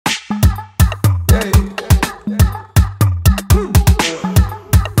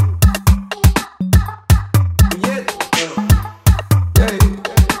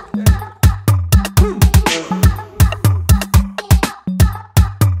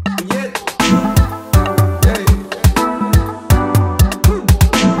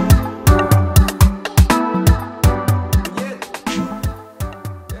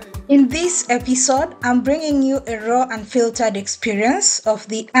this episode, I'm bringing you a raw unfiltered experience of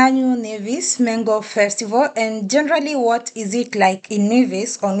the annual Nevis Mango Festival and generally what is it like in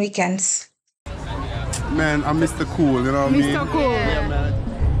Nevis on weekends. Man, I'm Mr. Cool, you know what I mean? Mr. Cool. Yeah, man.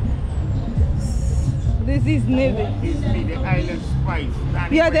 This is Nevis. It's the island spice.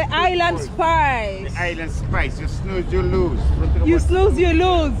 You're the island spice. The island spice. You snooze, you lose. You snooze, you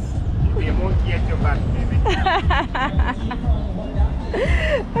lose. You won't get your back, baby.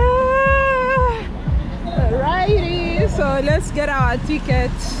 Alrighty, so let's get our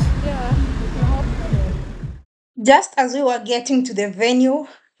tickets. Yeah. Just as we were getting to the venue,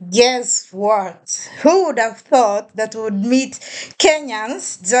 guess what? Who would have thought that we would meet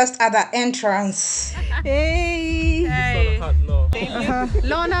Kenyans just at the entrance? Hey. Hey.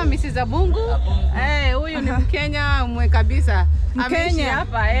 Lona Mrs. Abungu. Huyu ni Mkenya mwe kabisa. Ameishi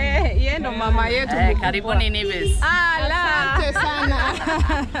hapa yeye ndo mama yetu. Karibuni Nevis. Asante sana.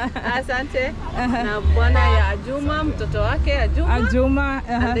 Asante. Na bwana ya Ajuma, mtoto wake Ajuma. Ajuma.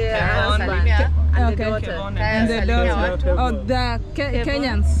 And the daughter. And the daughter. Oh, the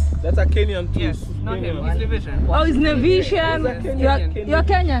Kenyans. That's a Kenyan too. Yes, not him. He's Nevisian. Oh, he's Nevisian. You're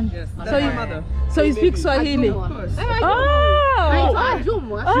Kenyan. Yes. So you speak Swahili. Of course. Oh.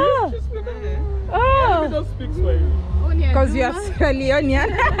 Ajuma. Oh. Don't speak Swahili. Because you are Sierra Leonean.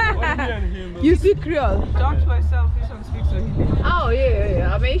 You speak Creole. Talk to myself. This one speaks Swahili. Oh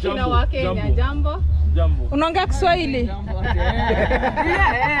yeah. Ameishi na Wakenya. Jambo. Jambo. Unaongea Kiswahili?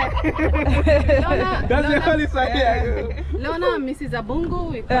 That's the only Swahili. Lona, Mrs.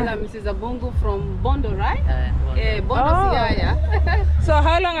 Abungu, we call her Mrs. Abungu from Bondo, right? Bondo Siaya. So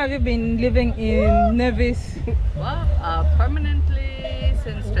how long have you been living in Nevis? Well, permanently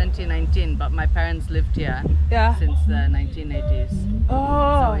since 2019, but my parents lived here since the 1980s.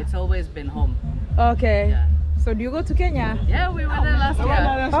 Oh. So it's always been home. Okay. Yeah. So do you go to Kenya? Yeah, we were there last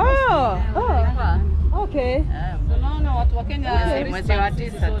year. Oh. Okay.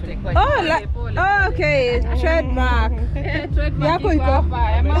 Okay. Trademark. Yako iko.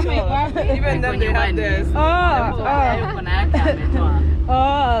 Even then they have this.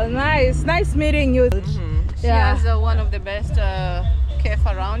 Oh, nice meeting you. She has one of the best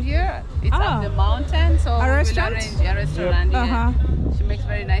cafe around here. It's up the mountain, so a restaurant? We'll arrange a restaurant. Yeah. She makes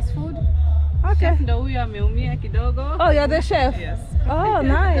very nice food. Okay. Ndo huyu ameumia kidogo. Oh, you're the chef? Yes. Oh,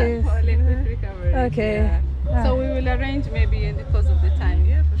 nice. Okay. Yeah. So we will arrange maybe in the course of the time.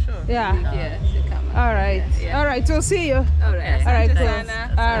 Yeah, for sure. Yeah. To come. All right. Yeah. All right. We'll see you. All right. All right. Cool.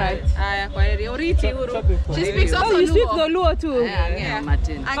 All right. She speaks also Oh, you speak the Luo too? Yeah,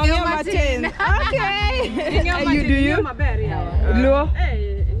 Martin. Angel Martin. Okay. You do you? Luo?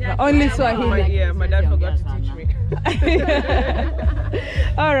 Only Swahili. Yeah, my dad forgot to teach me.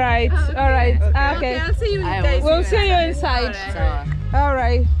 All right. Okay. I'll see you guys. We'll see you inside. All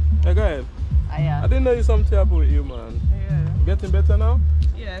right. Hey, go ahead. I didn't know you something happened with you, man. Yeah. Getting better now?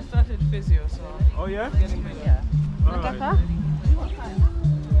 Yeah, I started physio, so. Oh, yeah? Getting better. Yeah. All right.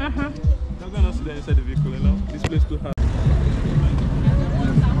 I'm going to sit there inside the vehicle, you know? This place too hard.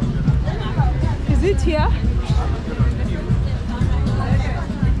 Is it here?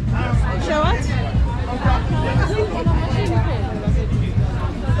 Show what?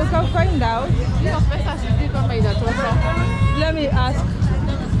 We can find out. Let me ask.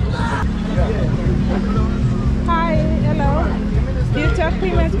 Hi, hello. Do you take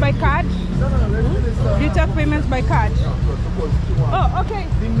payments by card? Do you take payments by card? Oh, okay.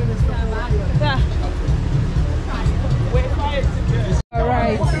 Yeah. All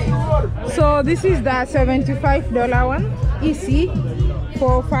right. So this is the $75 one, easy,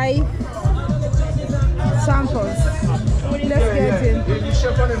 for 5 samples. Let's get in.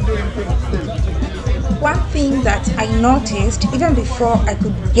 One thing that I noticed even before I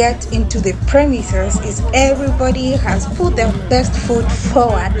could get into the premises is everybody has put their best foot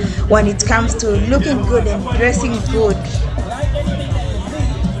forward when it comes to looking good and dressing good.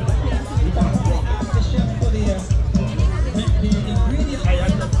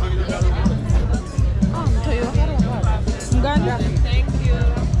 Thank you.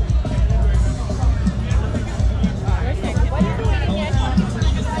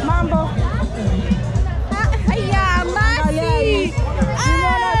 Mambo.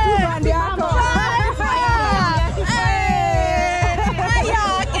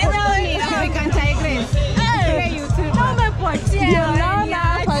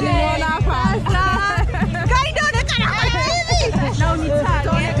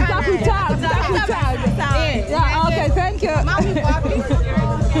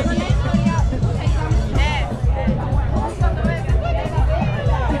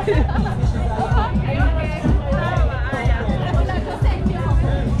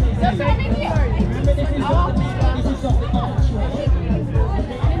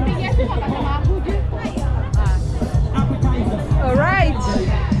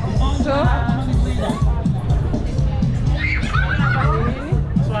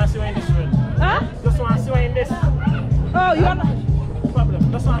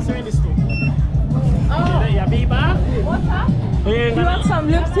 You want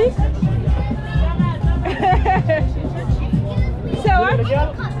some lipstick? So what?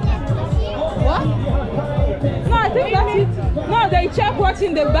 What? No, I think that's it. No, they check what's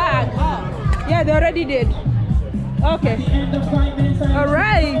in the bag. Yeah, they already did. Okay.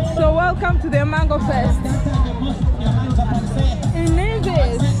 Alright, so welcome to the Mango Fest in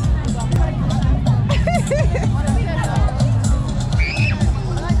Nevis.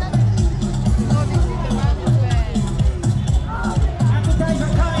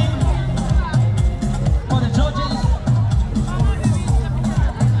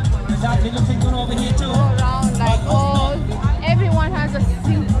 Around like everyone has a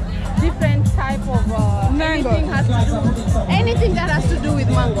different type of mango. Anything that has to do with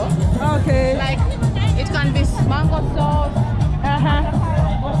mango. Okay. Like it can be mango sauce.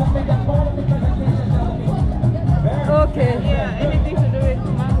 Okay. Yeah, anything to do with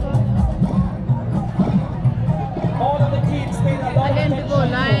mango. And then people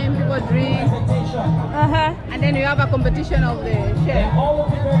lime, people drink. And then you have a competition of the chef.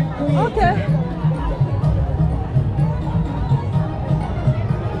 Okay.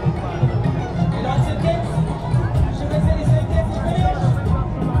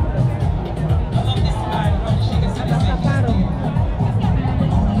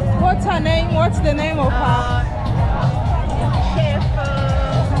 What's her name? What's the name of her? Chef.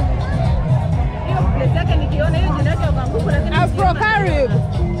 Afro-Carib.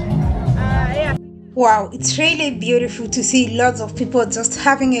 Yeah. Wow, it's really beautiful to see lots of people just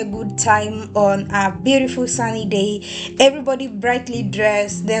having a good time on a beautiful sunny day. Everybody brightly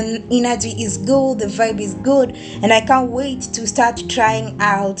dressed, then energy is good, the vibe is good, and I can't wait to start trying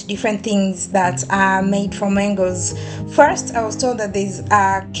out different things that are made from mangoes. First, I was told that there's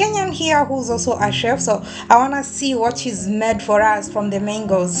a Kenyan here who's also a chef, so I want to see what she's made for us from the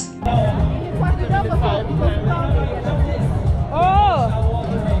mangoes. Oh!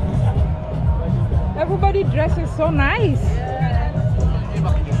 Everybody dresses so nice.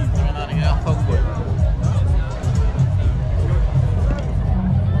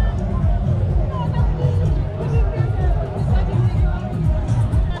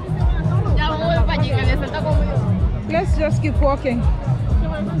 Let's just keep walking.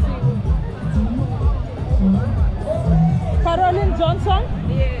 Caroline Johnson?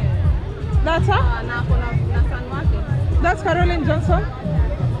 Yeah. That's her? That's Caroline Johnson?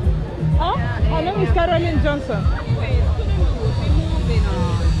 Huh? Her name is Caroline Johnson.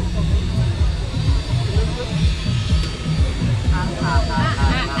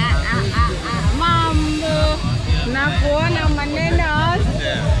 Mambo na kuona maneno.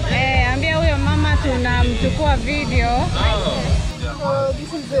 Ambia huyo mama tunamchukua video. So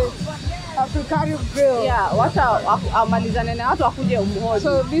this is it. African grill. Yeah, wacha amalizane na watu wakuje umhoji.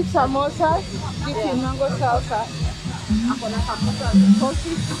 So beef samosas, beef in mango salsa. Akona samosa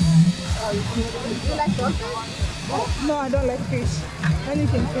sausage. You like sausage? No, I don't like fish.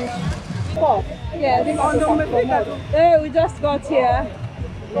 Anything fish. Pork. Yeah, hey, we just got here.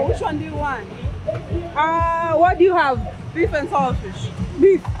 So which one do you want? What do you have? Beef and saltfish.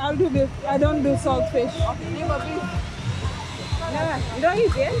 Beef. I'll do beef. I don't do saltfish. Okay, name of beef. Yeah, you don't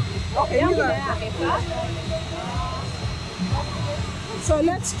eat it? Okay, you got it. So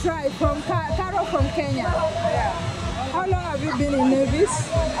let's try from Caro from Kenya. Yeah. How long have you been in Nevis?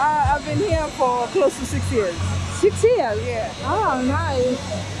 I've been here for close to 6 years. 6 years? Yeah. Oh, nice.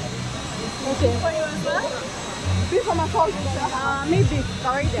 Okay. For you as well? Beef or my saltfish? Me beef,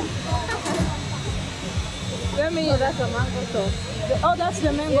 Caribbean. Let me. So that's a mango sauce. Oh, that's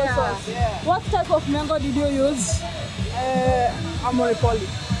the mango sauce. Yeah. What type of mango did you use? Amoripoli.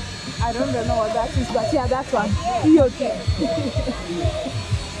 I don't know what that is, but yeah, that one. Okay.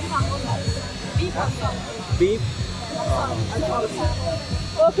 Beef.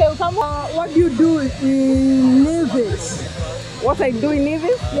 Okay, come on. What do you do in Nevis? What I do in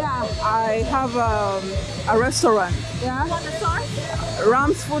Nevis? Yeah. I have a restaurant. Yeah.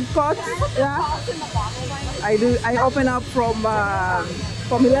 Ram's Food Court. Yeah. I open up from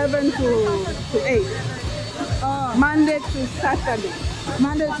 11 to 8. Monday to Saturday.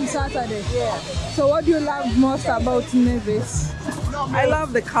 Monday to Saturday. Yeah. So what do you love most about Nevis? I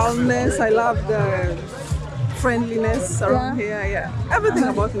love the calmness. I love the friendliness around here. Yeah. Everything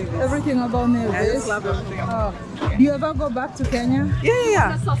about Nevis. Everything about Nevis. I just love everything about it. Do you ever go back to Kenya?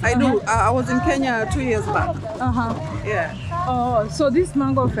 Yeah. I do. I was in Kenya 2 years back. Yeah. Oh, so this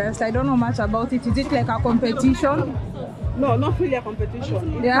Mango Fest, I don't know much about it. Is it like a competition? No, not really a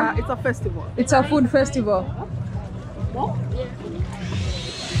competition. It's a festival. It's a food festival.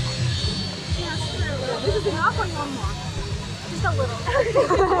 Just a little.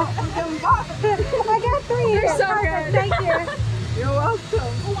 I got 3. You're so good. Thank you. You're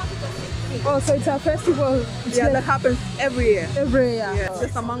welcome. Oh, so it's a festival. Yeah, that happens every year. Every year. Yeah, it's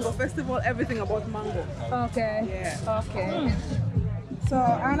just a mango festival, everything about mango. Okay. Yeah. Okay. So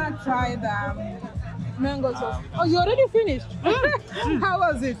I'm gonna try the mango sauce. Oh, you already finished? How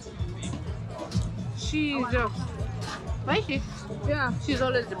was it? She's spicy. Yeah. She's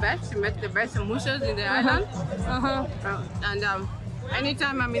always the best. She makes the best samosas in the island. And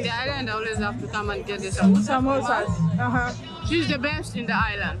anytime I'm in the island, I always have to come and get the samosas. She's the best in the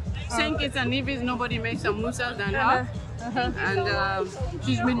island. Saint Kitts and Nevis, nobody makes samosas than her. And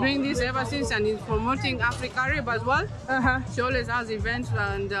she's been doing this ever since, and is promoting Africarib as well. She always has events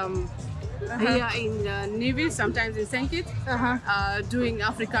and here in Nevis, sometimes in Saint Kitts, doing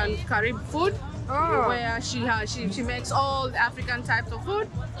African Carib food. Where she makes all the African types of food.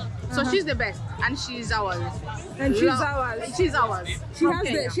 So she's the best, and she's ours. And she's ours. She's ours.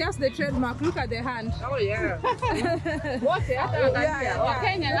 She has the trademark. Look at the hand. Oh yeah. What?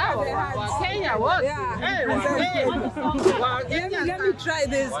 Kenya now. Kenya what? Let me try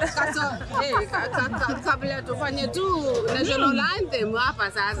this. Kabla tufanye tu national anthem hapa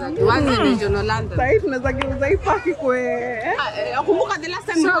sasa. Tuanze national anthem. Sasa tunaweza geuza hii paki kwe. Kumbuka the last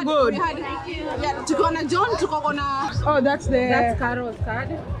time so good. we had tuko na John, tuko na. Oh, that's Carol's card.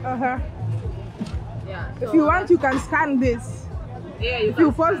 Yeah. If you want, you can scan this. Yeah, if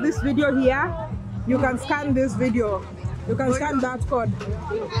you post this video here, you can scan this video. You can scan that code.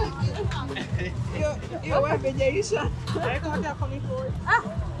 You're welcome, Jaisha.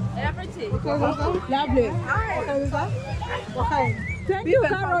 Lovely. Okay. Thank you,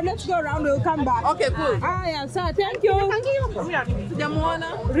 Carol. Let's go around. We'll come back. Okay, cool. Yeah, sir. Thank you.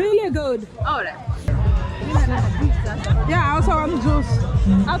 Jamona. Really good. All right. Yeah, I also want juice.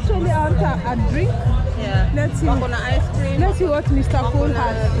 Actually, I want a drink. Yeah. Let's see. Ice cream. Let's see what Mr. Cool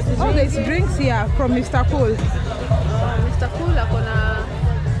has. Oh, there's drinks here from Mr. Cool. Mr. Cool,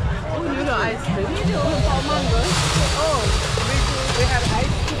 you know ice cream. Mango. Oh, we have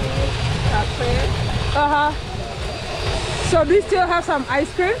ice cream, cafe. So do you still have some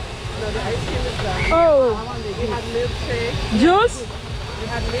ice cream? No, the ice cream is done. Oh. We had milkshake. Juice? We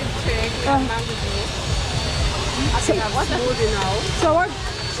had milkshake. We had mango juice. I think I have smoothie now.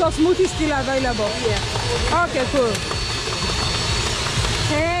 So smoothie is still available? Yeah. Okay, cool.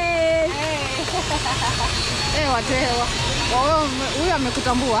 Hey. Hey, watewa. Huyu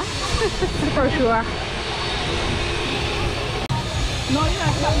amekutambua. For sure. No, you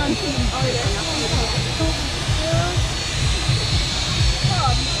have lemon tea. Oh, yeah.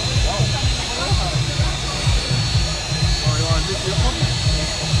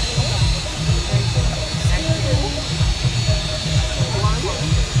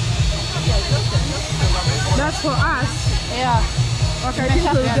 That's for us. Yeah. Okay, I think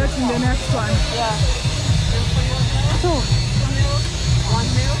we'll get in the next one. Yeah. So, 1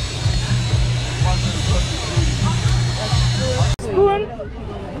 meal. Spoon.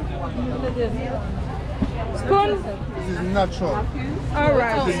 Spoon. This is natural. All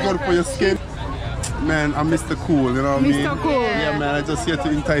right. This is good for your skin. Man, I'm Mr. Cool, you know what I mean? Mr. Cool. Yeah, man, I just here to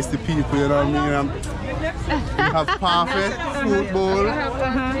entice the people, you know what I mean? We have parfait, fruit bowl,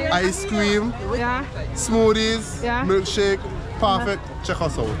 ice cream, smoothies, milkshake, perfect. Check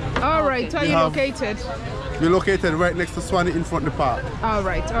us out. All right, where are you located? We're located right next to Swanee in front of the park. All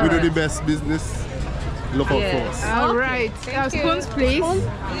right, we do the best business. Look out for us. All right. Spoons, please.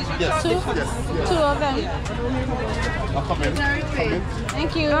 Yes. Two of them. I'll come in. Come in.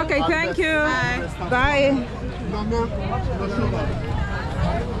 Thank you. Okay, thank you. Bye. No milk, no sugar.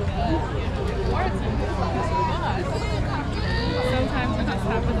 Sometimes we just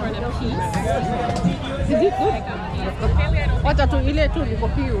have for the piece. Is it good? Wacha tu ile tu liko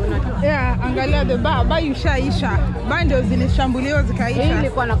piu unajua. Yeah, angalia the bar. Bar ishaisha. Bar ndio zilishambuliwa zikaisha. Hii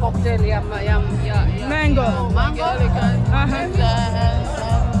ilikuwa na cocktail ya mango. Mango.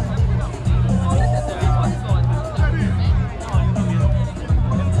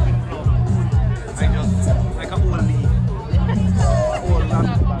 Like a Oualie.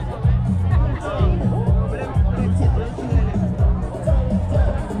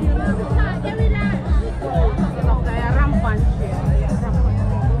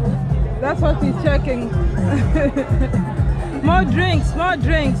 That's what he's checking. More drinks, more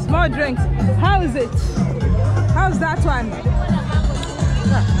drinks, more drinks. How is it? How's that one?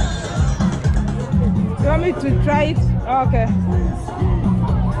 You want me to try it? Okay.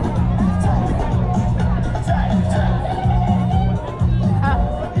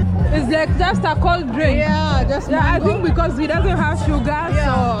 It's like just a cold drink. Yeah, just I think because it doesn't have sugar,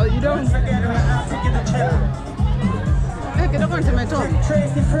 so you don't.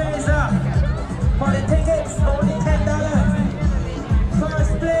 Tracy Fraser for the tickets, only $10.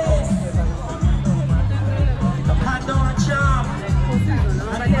 First place, Pandora Charm.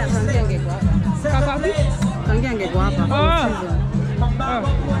 Second place,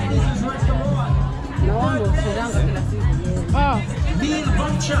 Neil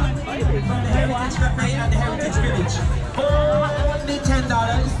Buncher from the Heritage Cafe and the Heritage Village. Only $10.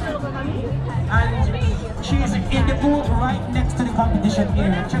 And she's in the booth right next to the competition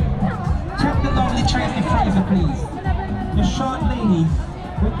area. Check the lovely Tracy Fraser, please. The short lady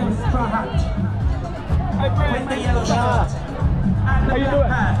with the straw hat, with the yellow shirt, and the black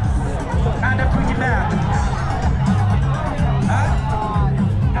pants, and the pretty bag.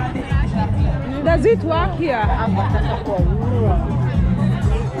 Does it work here?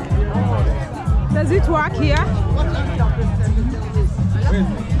 Does it work here?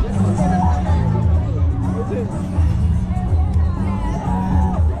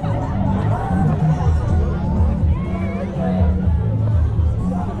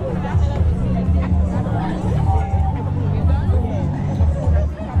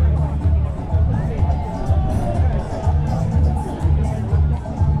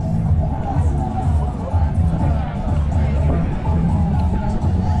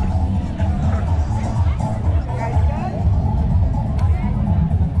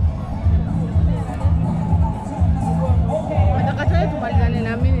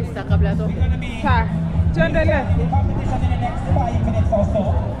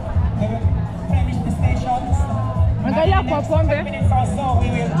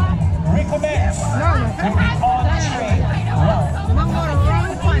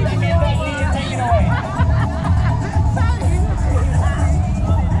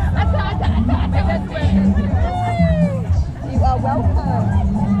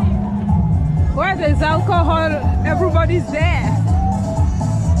 Where there's alcohol, everybody's there.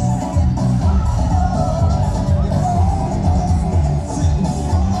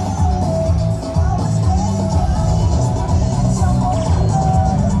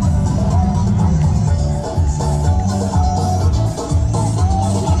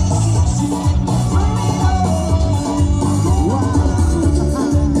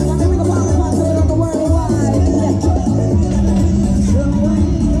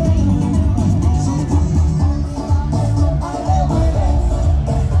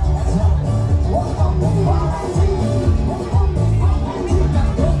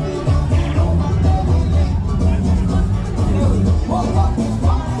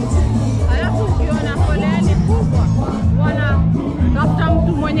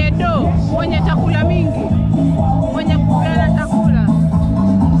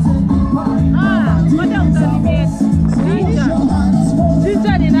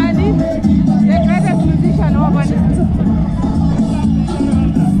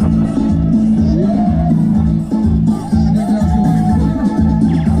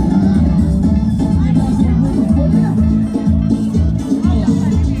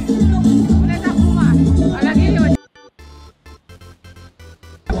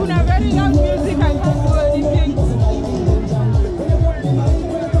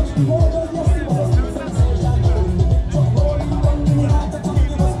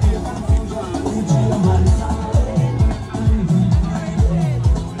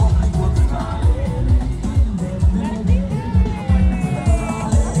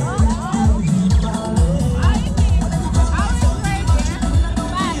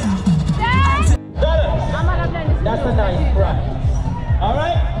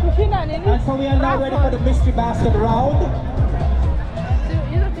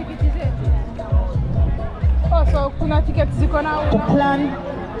 To plan,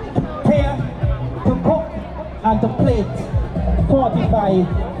 to prepare, to cook, and to plate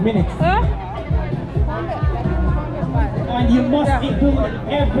 45 minutes. And you must include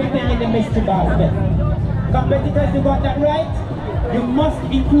everything in the mystery basket. Competitors, you got that right? You must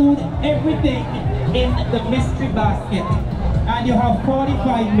include everything in the mystery basket. And you have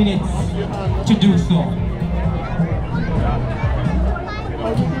 45 minutes to do so.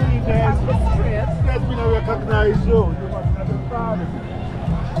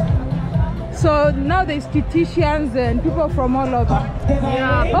 So now there's Kittitians and people from all over.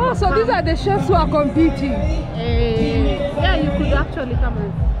 Yeah. Oh, so these are the chefs who are competing. Yeah, you could actually come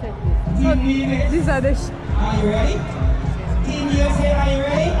and take this. So these are the. Are you ready? Team USA, are you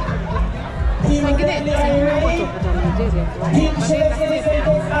ready? Team Italy, are you ready? Team Chile,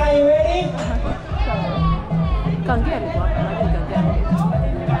 are you ready?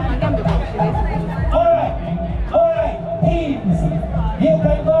 Alright, teams, you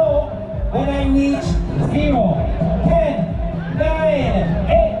can go when I reach 0, 10,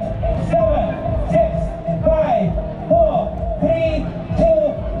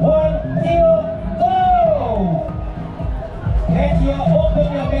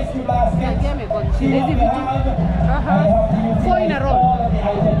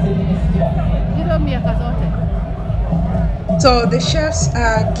 So the chefs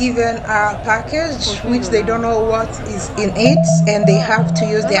are given a package which they don't know what is in it, and they have to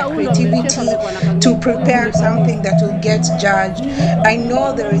use their creativity to prepare something that will get judged. I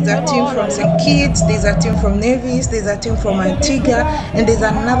know there is a team from Saint Kitts, there's a team from Nevis, there's a team from Antigua, and there's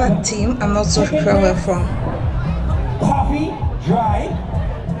another team I'm not so sure where from. Coffee, dry,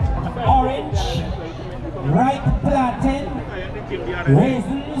 orange, ripe plantain,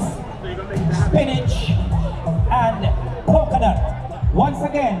 raisins, spinach, and coconut. Once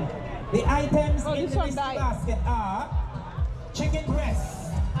again, the items in the mystery basket are chicken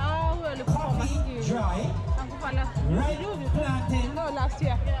breast, coffee, dry, ripe plantain,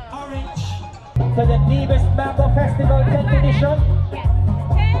 orange. So the Nevis Mango Festival 10th edition.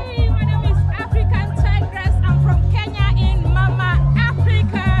 Hey, my name is African Tigress. I'm from Kenya in Mama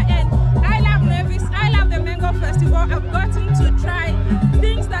Africa, and I love Nevis. I love the Mango Festival. I've gotten to try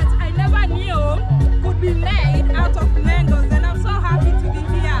things that I never knew could be made out of mangoes, and I'm so happy to be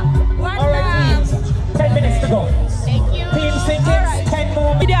here. Alright, 10 minutes to go. Thank you. Team Saint Kitts, 10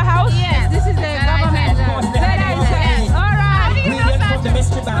 more. Media house? Yes. This is the government. Alright. The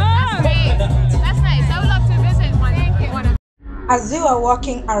mystery basket. That's nice. I would love to visit one. Thank you. As we were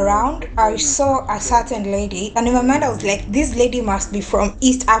walking around, I saw a certain lady, and in my mind I was like, this lady must be from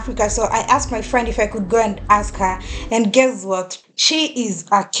East Africa. So I asked my friend if I could go and ask her, and guess what? She is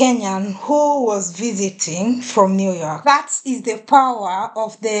a Kenyan who was visiting from New York. That is the power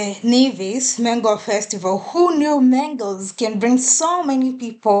of the Nevis Mango Festival. Who knew mangoes can bring so many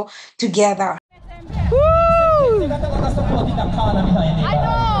people together? Woo! I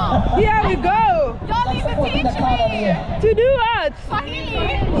know. Here we go. Y'all need to teach me. To do what?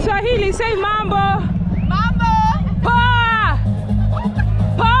 Swahili. Swahili, say mambo. Mambo. Poa.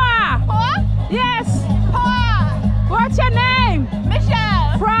 Poa. Poa? Yes. Poa. What's your name?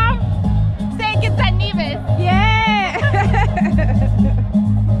 Michelle. From? Saint Kitts and Nevis. Yeah.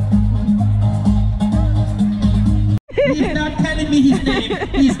 He's not telling me his name,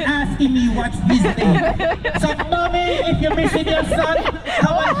 he's asking me what's his name. So mommy, if you're missing your son,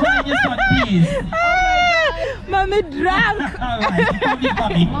 come and find your son, please. Mommy drunk.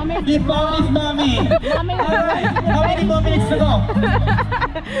 Alright, mommy. The phone is mommy. Alright, how many more minutes to go?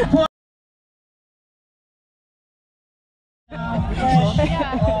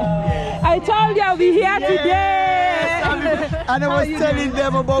 I told you I'll be here today. And I was telling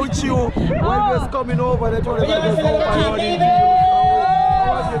them about you when we was coming over. They told them I was over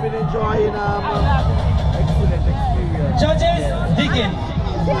you've been enjoying excellent experience. Judges, dig in.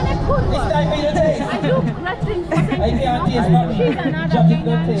 It's time for you to taste. I can't taste mommy. Judges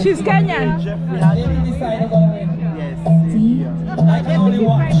don't taste. She's Kenyan. Yes. I can only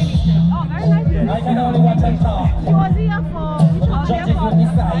watch. Oh, very nice. I can only watch and talk. She was here for. Judges will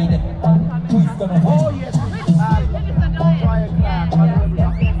decide who's gonna win. Oh yes.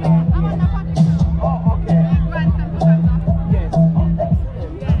 Oh, okay. Yes.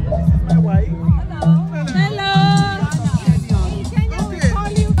 This is my wife. Hello.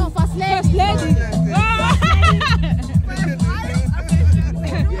 First lady.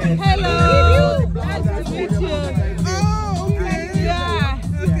 Hello. Nice to meet you. Oh, okay. Yeah.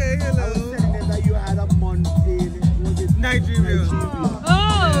 Okay, hello. I was telling them that you had a month in Nigeria.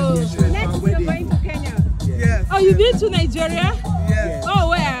 Oh. Next you're going to Kenya. Yes. Oh, you've been to Nigeria? Yes. Oh,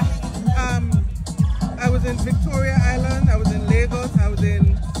 where? I was in Victoria Island, I was in Lagos, I was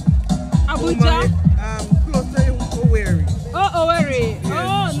in Abuja? Close to Oualie. Oh, Owerri. Yes.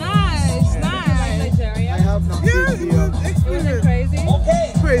 Oh, nice, nice. Nigeria? I have not been Was it crazy?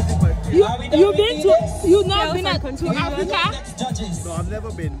 Okay. Crazy, but You've not been to Africa? no, I've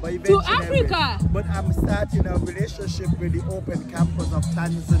never been. But To eventually I Africa? will. But I'm starting a relationship with the open campus of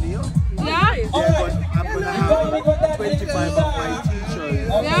Tanzania. Yeah? Yeah, but I'm gonna have 25 of my teachers.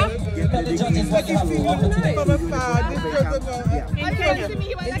 Yeah? Get the degree.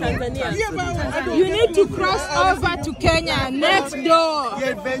 You need to cross over to Kenya next door.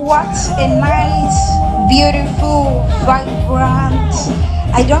 What a nice, beautiful, vibrant.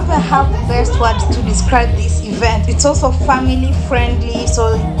 I don't even have the best words to describe this event. It's also family friendly,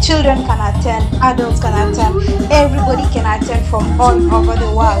 so children can attend, adults can attend, everybody can attend from all over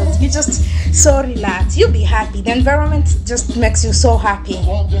the world. You just so relaxed, you'll be happy. The environment just makes you so happy.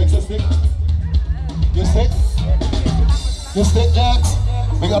 You sit? You sit, Jax?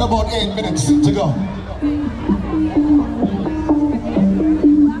 We got about 8 minutes to go.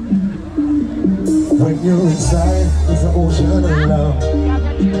 When you're inside, it's an ocean of love.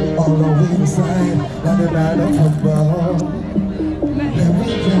 All the way inside, not a matter of football. Let me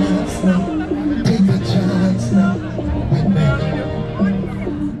dance now, take a chance now.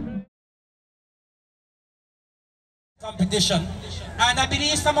 competition. And I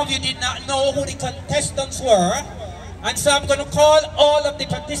believe some of you did not know who the contestants were. And so I'm going to call all of the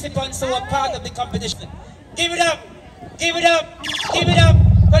participants who are part of the competition. Give it up, give it up, give it up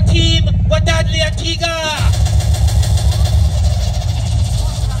for Team Wadadli Antigua.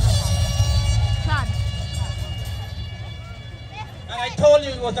 And I told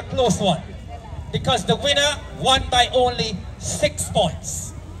you it was a close one, because the winner won by only 6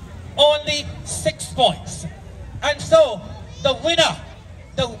 points. Only 6 points. And so the winner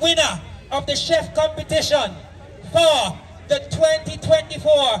of the chef competition for the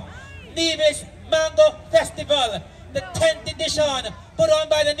 2024 Nevis Mango Festival, the 10th edition, put on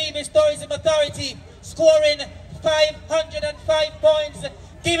by the Nevis Tourism Authority, scoring 505 points.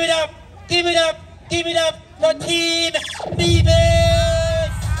 Give it up, give it up, give it up for Team Nevis!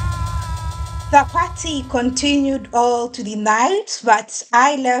 The party continued all to the night, but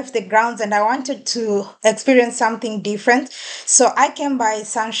I left the grounds and I wanted to experience something different. So I came by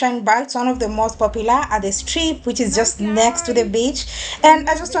Sunshine Bites, one of the most popular at the strip, which is just next to the beach. And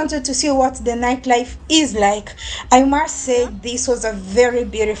I just wanted to see what the nightlife is like. I must say this was a very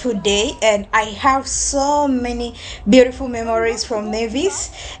beautiful day and I have so many beautiful memories from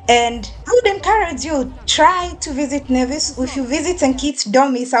Nevis. And I would encourage you, try to visit Nevis. If you visit Saint Kitts,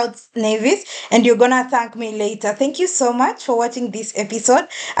 don't miss out Nevis. And you're gonna thank me later. Thank you so much for watching this episode.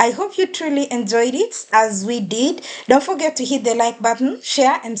 I hope you truly enjoyed it as we did. Don't forget to hit the like button,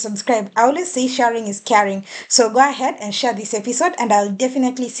 share and subscribe. I always say sharing is caring. So go ahead and share this episode and I'll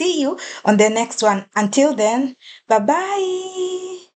definitely see you on the next one. Until then, bye bye.